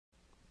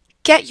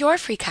Get your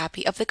free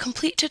copy of the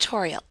complete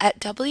tutorial at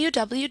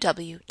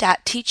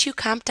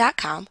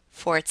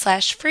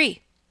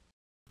www.teachucomp.com/free.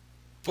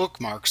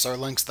 Bookmarks are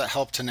links that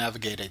help to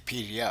navigate a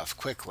PDF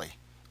quickly.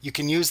 You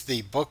can use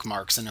the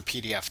bookmarks in a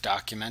PDF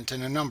document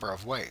in a number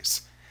of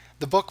ways.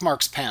 The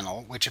Bookmarks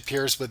panel, which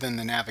appears within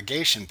the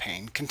navigation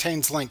pane,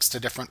 contains links to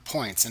different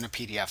points in a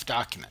PDF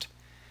document.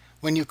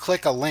 When you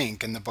click a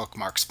link in the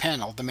Bookmarks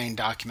panel, the main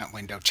document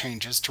window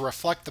changes to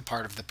reflect the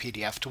part of the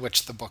PDF to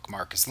which the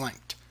bookmark is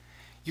linked.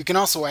 You can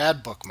also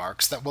add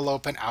bookmarks that will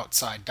open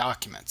outside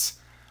documents.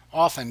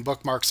 Often,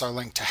 bookmarks are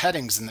linked to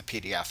headings in the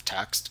PDF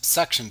text,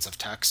 sections of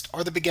text,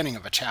 or the beginning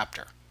of a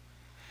chapter.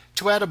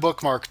 To add a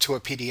bookmark to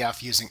a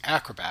PDF using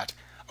Acrobat,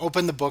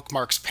 open the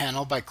Bookmarks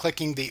panel by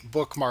clicking the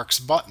Bookmarks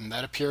button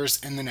that appears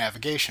in the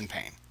navigation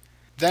pane.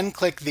 Then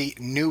click the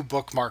New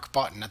Bookmark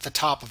button at the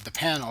top of the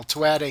panel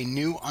to add a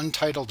new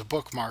untitled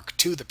bookmark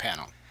to the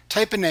panel.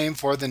 Type a name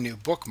for the new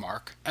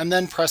bookmark, and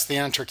then press the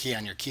Enter key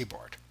on your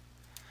keyboard.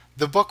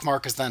 The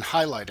bookmark is then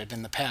highlighted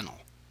in the panel.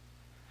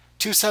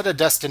 To set a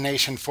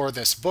destination for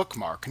this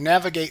bookmark,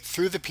 navigate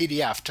through the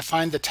PDF to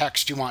find the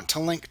text you want to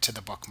link to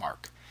the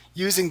bookmark.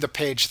 Using the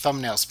Page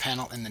Thumbnails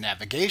panel in the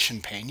navigation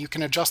pane, you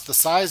can adjust the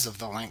size of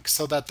the link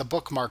so that the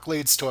bookmark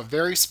leads to a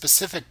very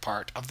specific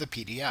part of the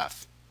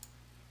PDF.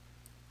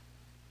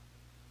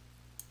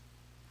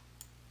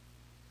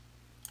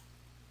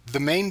 The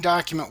main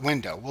document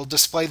window will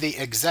display the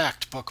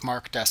exact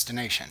bookmark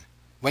destination.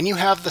 When you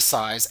have the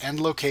size and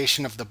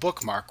location of the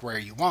bookmark where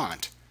you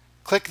want,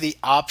 click the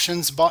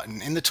Options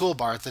button in the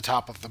toolbar at the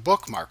top of the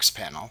Bookmarks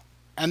panel,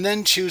 and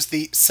then choose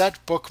the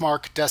Set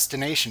Bookmark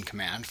Destination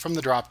command from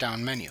the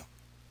drop-down menu.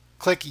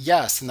 Click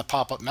Yes in the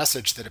pop-up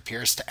message that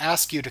appears to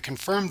ask you to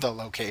confirm the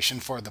location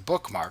for the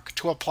bookmark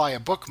to apply a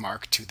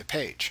bookmark to the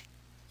page.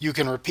 You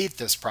can repeat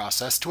this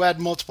process to add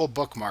multiple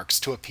bookmarks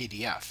to a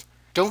PDF.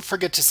 Don't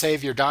forget to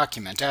save your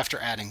document after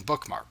adding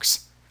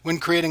bookmarks. When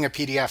creating a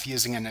PDF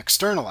using an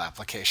external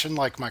application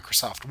like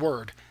Microsoft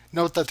Word,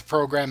 note that the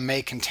program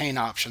may contain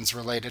options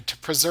related to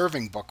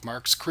preserving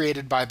bookmarks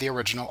created by the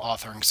original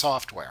authoring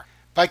software.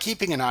 By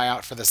keeping an eye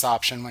out for this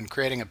option when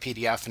creating a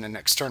PDF in an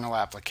external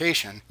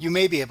application, you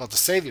may be able to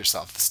save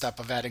yourself the step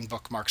of adding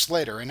bookmarks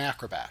later in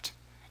Acrobat.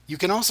 You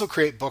can also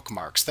create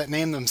bookmarks that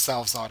name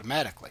themselves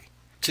automatically.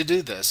 To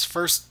do this,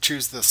 first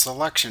choose the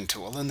Selection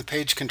tool in the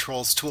Page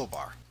Controls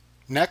toolbar.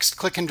 Next,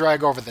 click and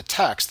drag over the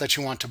text that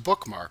you want to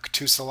bookmark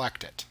to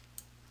select it.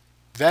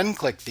 Then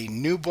click the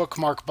New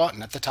Bookmark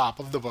button at the top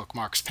of the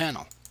Bookmarks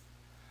panel.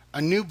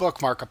 A new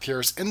bookmark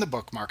appears in the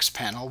Bookmarks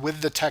panel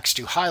with the text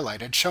you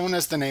highlighted shown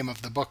as the name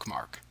of the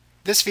bookmark.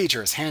 This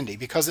feature is handy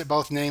because it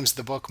both names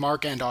the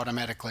bookmark and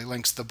automatically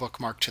links the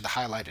bookmark to the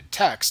highlighted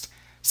text,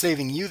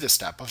 saving you the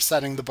step of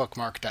setting the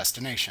bookmark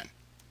destination.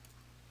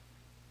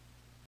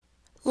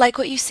 Like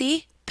what you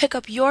see? Pick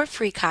up your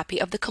free copy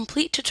of the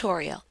complete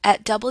tutorial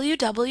at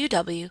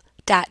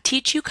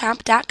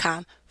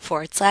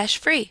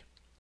www.teachucomp.com/free.